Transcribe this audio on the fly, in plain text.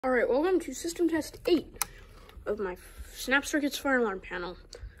Alright, welcome to system test 8 of my Snap Circuits fire alarm panel.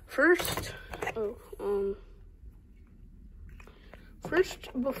 First,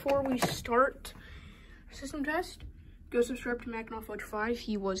 before we start system test, go subscribe to Mackinac Fudge 5.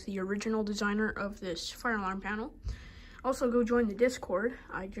 He was the original designer of this fire alarm panel. Also, go join the Discord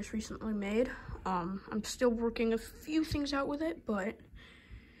I just recently made. I'm still working a few things out with it, but I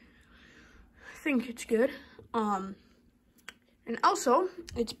think it's good. And also,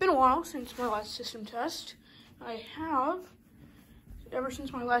 it's been a while since my last system test. Ever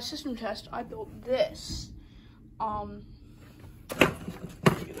since my last system test, I built this. Let's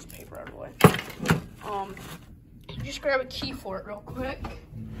get this paper out of the way. Just grab a key for it real quick.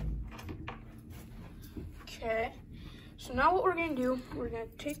 Okay. So now what we're gonna do, we're gonna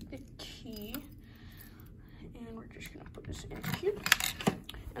take the key, and we're just gonna put this in here.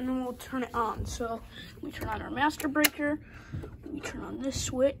 And then we'll turn it on. So we turn on our master breaker, we turn on this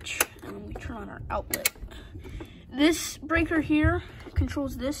switch, and then we turn on our outlet. This breaker here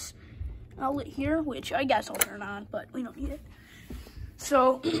controls this outlet here, which I guess I'll turn on, but we don't need it.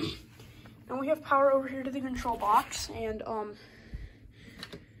 So now we have power over here to the control box, and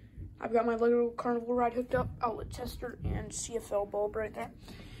I've got my Lego Carnival ride hooked up, outlet tester, and CFL bulb right there.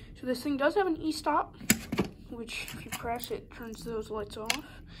 So this thing does have an e-stop, which if you press it, turns those lights off.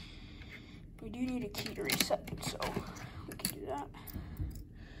 We do need a key to reset it, so we can do that.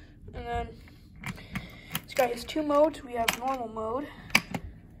 And then this guy has two modes. We have normal mode.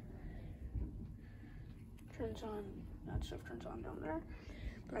 Turns on, that stuff turns on down there.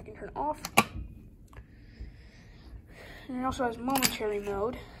 But I can turn it off. And it also has momentary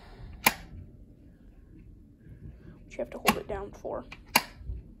mode, which you have to hold it down for.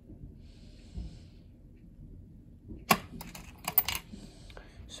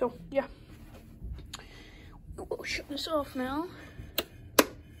 So, yeah. We'll shut this off now.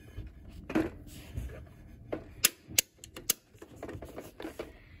 And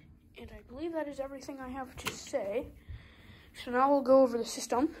I believe that is everything I have to say. So now we'll go over the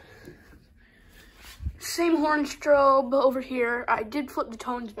system. Same horn strobe over here. I did flip the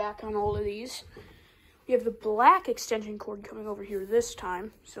tones back on all of these. We have the black extension cord coming over here this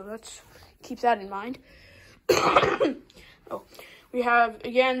time. So let's keep that in mind. Oh. We have,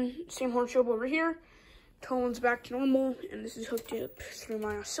 again, same horn strobe over here, tones back to normal, and this is hooked up through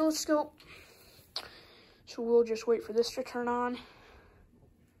my oscilloscope. So we'll just wait for this to turn on.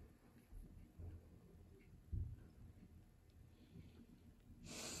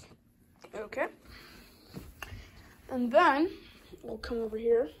 Okay. And then we'll come over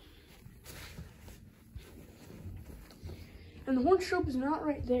here. And the horn strobe is not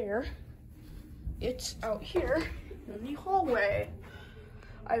right there. It's out here in the hallway.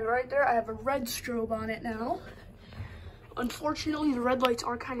 Right there, I have a red strobe on it now. Unfortunately, the red lights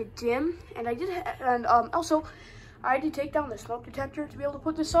are kind of dim, and also I had to take down the smoke detector to be able to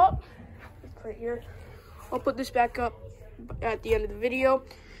put this up. Right here. I'll put this back up at the end of the video,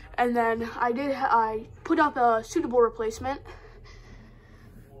 and then I put up a suitable replacement.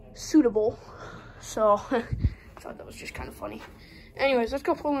 So I thought that was just kind of funny. Anyways, let's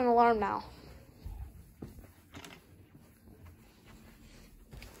go pull an alarm now.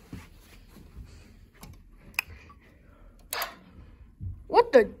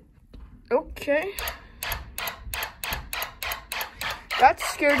 What the? Okay. That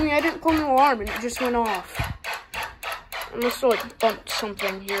scared me. I didn't pull an alarm and it just went off. I must have like bumped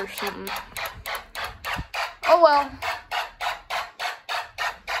something here or something. Oh well.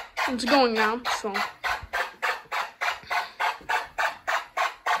 It's going now, so.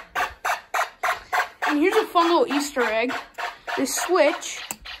 And here's a fun little Easter egg. This switch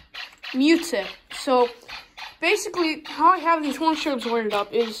mutes it. So basically, how I have these horn strobes wired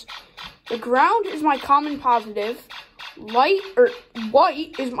up is the ground is my common positive, white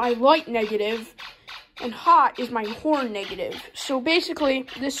is my light negative, and hot is my horn negative. So basically,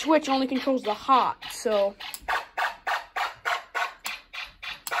 this switch only controls the hot, so,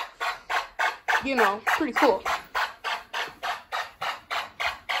 you know, pretty cool.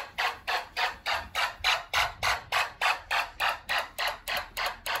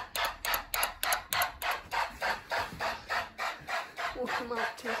 We'll come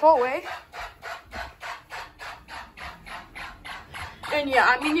out to the hallway. And yeah,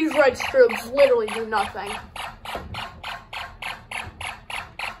 I mean, these red strobes literally do nothing.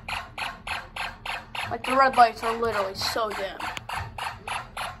 Like, the red lights are literally so dim.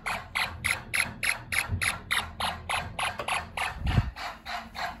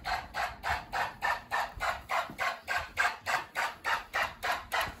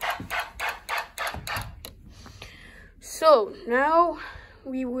 So now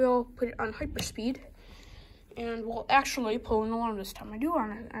we will put it on hyperspeed. And we'll actually pull an alarm this time. I do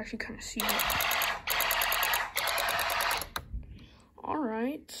want to actually kind of see it.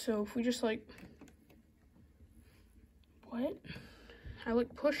 Alright, so if we just like... What? I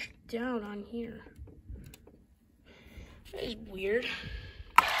like pushed down on here. That is weird.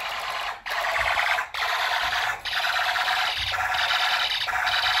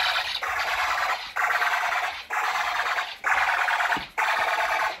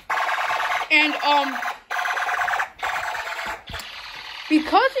 And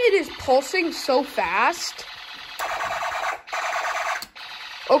because it is pulsing so fast.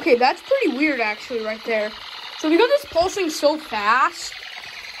 Okay, that's pretty weird actually right there. So because it's pulsing so fast,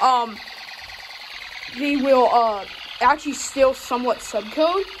 he will actually still somewhat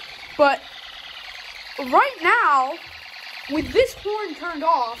subcode. But right now, with this horn turned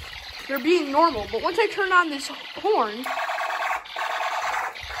off, they're being normal. But once I turn on this horn,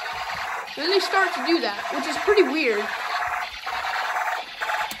 then they start to do that, which is pretty weird.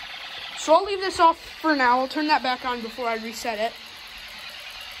 So I'll leave this off for now. I'll turn that back on before I reset it.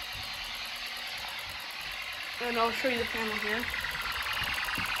 And I'll show you the panel here.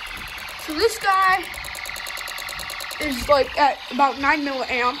 So this guy is like at about 9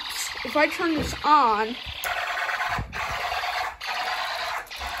 milliamps. If I turn this on,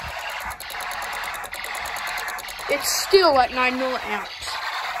 it's still at 9 milliamps.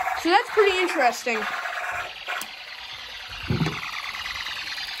 So that's pretty interesting.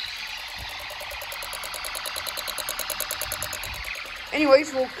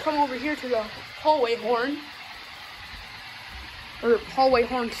 Anyways, we'll come over here to the hallway horn. Or hallway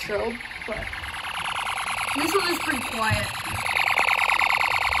horn strobe. But this one is pretty quiet.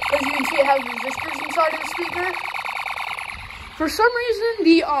 As you can see, it has resistors inside of the speaker. For some reason,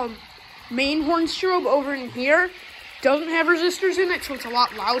 the main horn strobe over in here doesn't have resistors in it, so it's a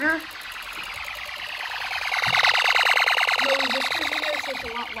lot louder. No resistors in there, so it's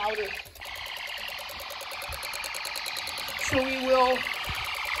a lot louder. So we will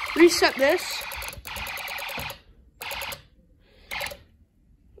reset this.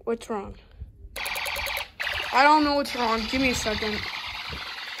 What's wrong? I don't know what's wrong. Give me a second.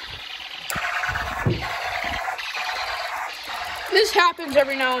 This happens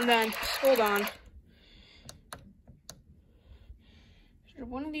every now and then. Hold on. Is there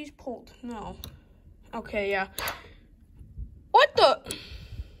one of these pulled? No. Okay, yeah. What the?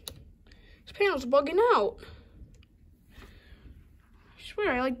 This panel's bugging out. I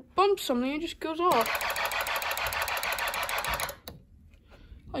swear, I like bumped something, it just goes off.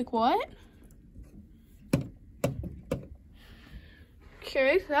 Like what?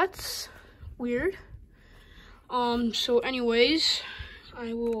 Okay, that's weird. So anyways,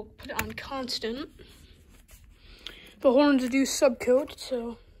 I will put it on constant. The horns do subcode,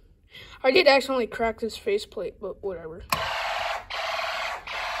 so I did accidentally crack this faceplate, but whatever.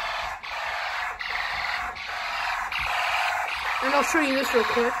 And I'll show you this real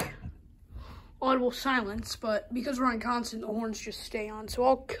quick. Audible silence, but because we're on constant, the horns just stay on. So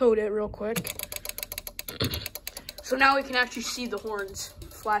I'll code it real quick. So now we can actually see the horns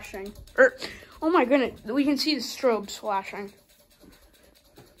flashing. Oh my goodness, we can see the strobes flashing.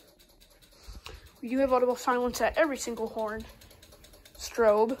 We do have audible silence at every single horn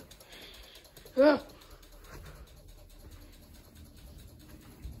strobe. Ugh.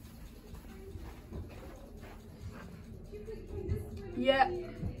 Yeah.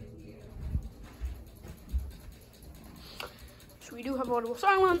 So we do have audible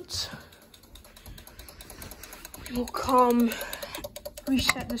silence. We'll come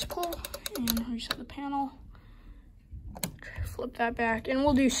reset this pull and reset the panel. Flip that back, and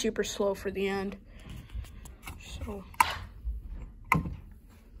we'll do super slow for the end. So,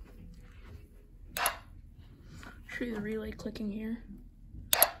 show you the relay clicking here.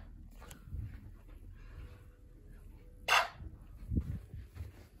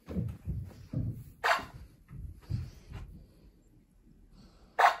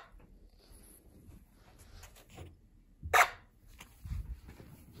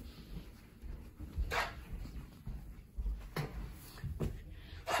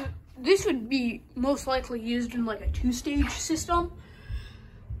 This would be most likely used in like a two-stage system.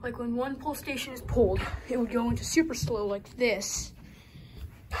 Like when one pull station is pulled, it would go into super slow like this.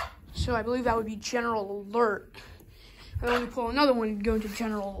 So I believe that would be general alert. And then when we pull another one, it'd go into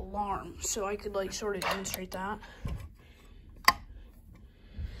general alarm. So I could like sort of demonstrate that.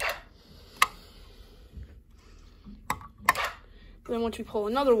 But then once we pull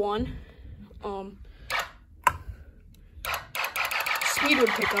another one, speed would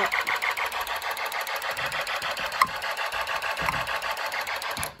pick up.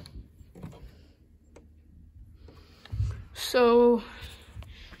 So,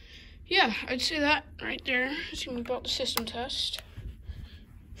 yeah, I'd say that right there is going to be about the system test.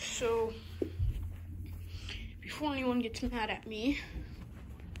 So, before anyone gets mad at me,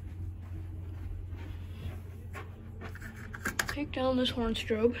 take down this horn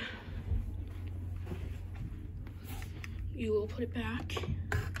strobe. You will put it back.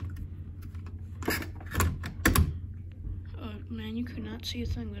 Oh man, you could not see a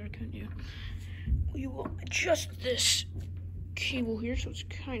thing there, couldn't you? You will adjust this cable here so it's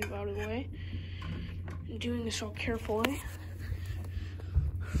kind of out of the way. I'm doing this all carefully.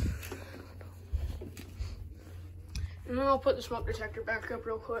 And then I'll put the smoke detector back up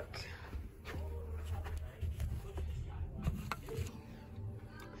real quick.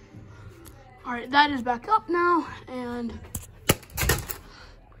 Alright, that is back up now, and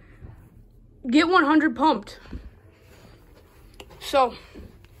get 100 pumped. So,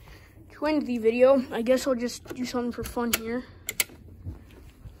 to end the video, I guess I'll just do something for fun here.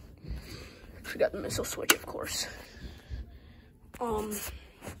 Forgot the missile switch, of course. Okay,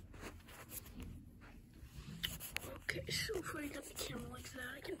 so if I got the camera like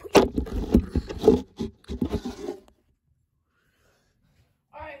that, I can put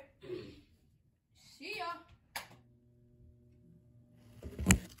Alright. See ya.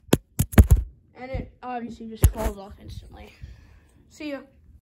 And it obviously just falls off instantly. See ya.